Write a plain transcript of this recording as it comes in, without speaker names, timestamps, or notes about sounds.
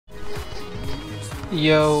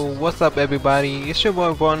Yo, what's up everybody? It's your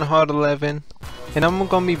boy Born Hard 11 and I'm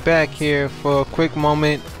gonna be back here for a quick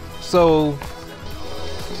moment. So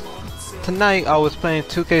tonight I was playing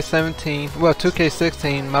 2K17, well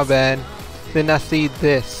 2K16, my bad. Then I see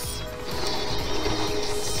this.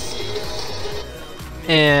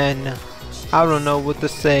 And I don't know what to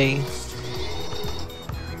say.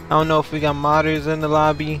 I don't know if we got modders in the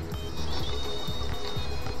lobby.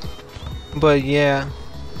 But yeah.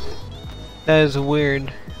 That is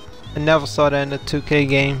weird. I never saw that in a 2K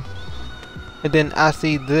game. And then I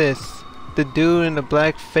see this. The dude in the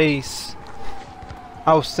black face.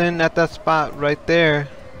 I was sitting at that spot right there.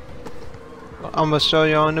 I'm gonna show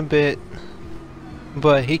y'all in a bit.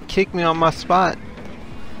 But he kicked me on my spot.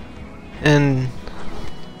 And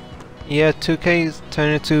yeah, 2K's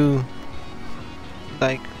turned into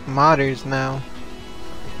like modders now.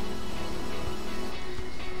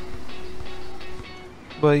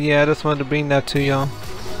 But yeah, I just wanted to bring that to y'all.